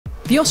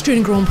The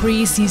Austrian Grand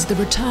Prix sees the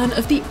return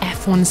of the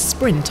F1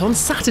 sprint on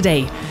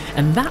Saturday,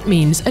 and that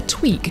means a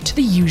tweak to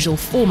the usual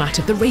format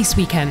of the race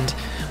weekend,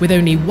 with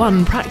only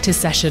one practice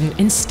session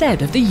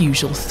instead of the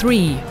usual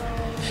 3.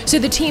 So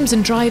the teams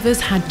and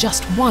drivers had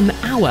just 1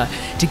 hour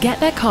to get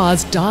their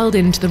cars dialed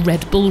into the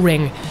Red Bull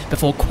Ring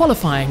before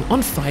qualifying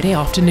on Friday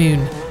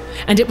afternoon.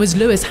 And it was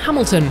Lewis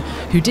Hamilton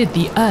who did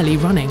the early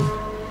running.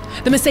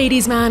 The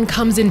Mercedes man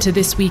comes into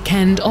this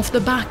weekend off the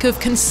back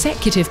of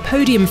consecutive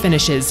podium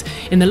finishes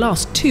in the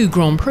last 2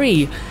 Grand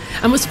Prix,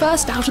 and was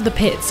first out of the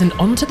pits and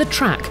onto the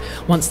track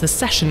once the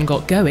session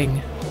got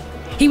going.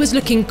 He was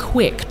looking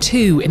quick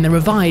too in the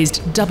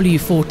revised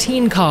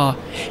W14 car,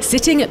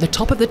 sitting at the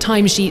top of the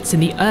timesheets in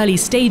the early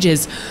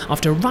stages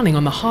after running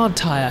on the hard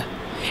tyre,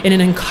 in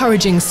an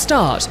encouraging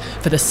start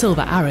for the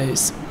Silver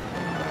Arrows.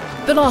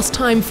 The last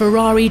time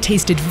Ferrari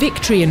tasted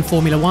victory in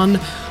Formula 1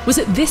 was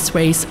at this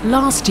race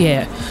last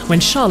year,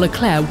 when Charles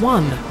Leclerc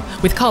won,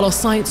 with Carlos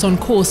Sainz on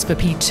course for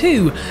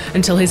P2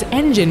 until his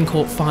engine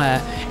caught fire,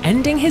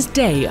 ending his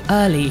day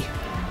early.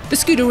 The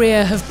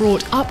Scuderia have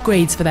brought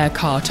upgrades for their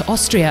car to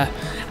Austria,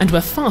 and were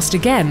fast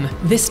again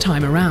this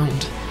time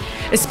around,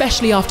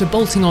 especially after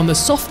bolting on the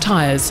soft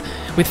tyres,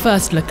 with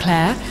first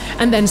Leclerc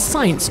and then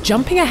Sainz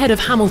jumping ahead of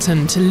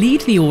Hamilton to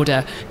lead the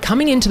order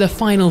coming into the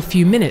final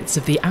few minutes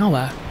of the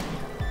hour.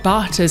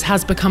 But, as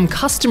has become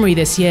customary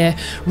this year,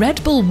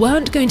 Red Bull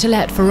weren't going to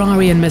let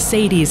Ferrari and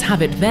Mercedes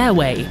have it their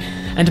way,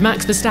 and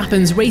Max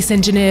Verstappen's race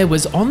engineer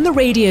was on the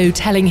radio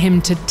telling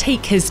him to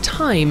take his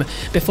time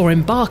before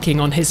embarking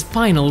on his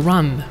final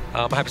run.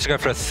 I'm happy to go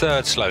for a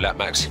 3rd slow lap,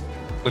 Max.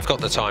 We've got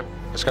the time.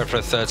 Let's go for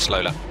a 3rd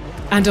slow lap.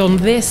 And on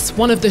this,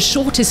 one of the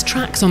shortest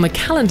tracks on the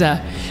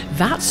calendar,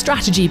 that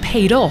strategy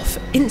paid off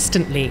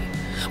instantly,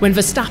 when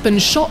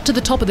Verstappen shot to the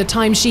top of the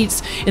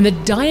timesheets in the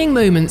dying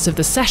moments of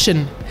the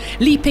session,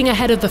 leaping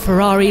ahead of the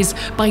Ferraris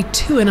by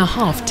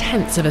 2.5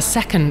 tenths of a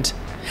second.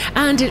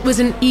 And it was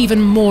an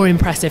even more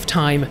impressive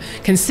time,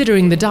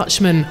 considering the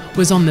Dutchman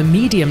was on the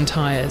medium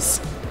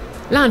tyres.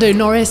 Lando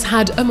Norris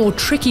had a more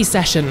tricky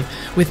session,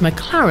 with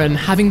McLaren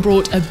having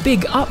brought a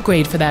big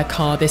upgrade for their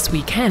car this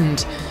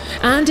weekend.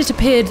 And it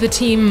appeared the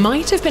team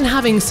might have been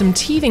having some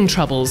teething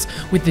troubles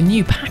with the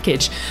new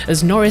package,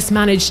 as Norris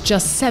managed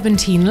just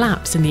 17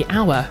 laps in the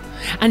hour,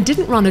 and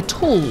didn't run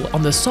at all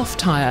on the soft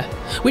tyre,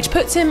 which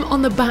puts him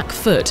on the back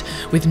foot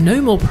with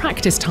no more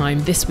practice time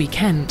this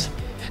weekend.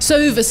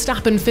 So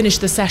Verstappen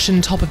finished the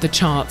session top of the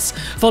charts,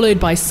 followed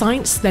by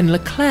Sainz, then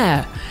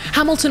Leclerc.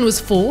 Hamilton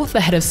was 4th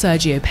ahead of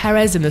Sergio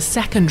Perez in the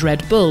 2nd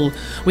Red Bull,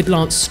 with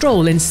Lance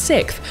Stroll in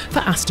 6th for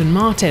Aston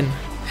Martin,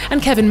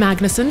 and Kevin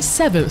Magnussen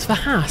 7th for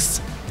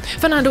Haas.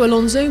 Fernando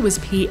Alonso was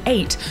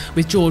P8,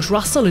 with George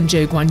Russell and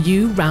Zhou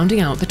Guanyu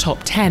rounding out the top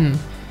 10.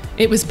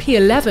 It was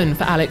P11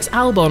 for Alex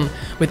Albon,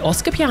 with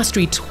Oscar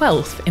Piastri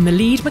 12th in the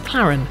lead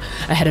McLaren,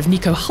 ahead of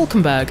Nico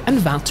Hülkenberg and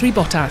Valtteri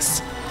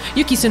Bottas.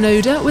 Yuki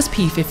Tsunoda was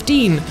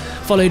P15,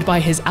 followed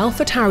by his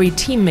AlphaTauri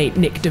teammate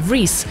Nick de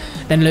Vries,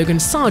 then Logan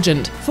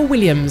Sargent for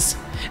Williams.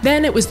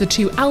 Then it was the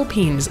 2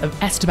 Alpines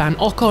of Esteban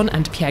Ocon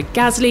and Pierre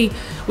Gasly,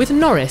 with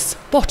Norris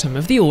bottom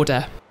of the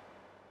order.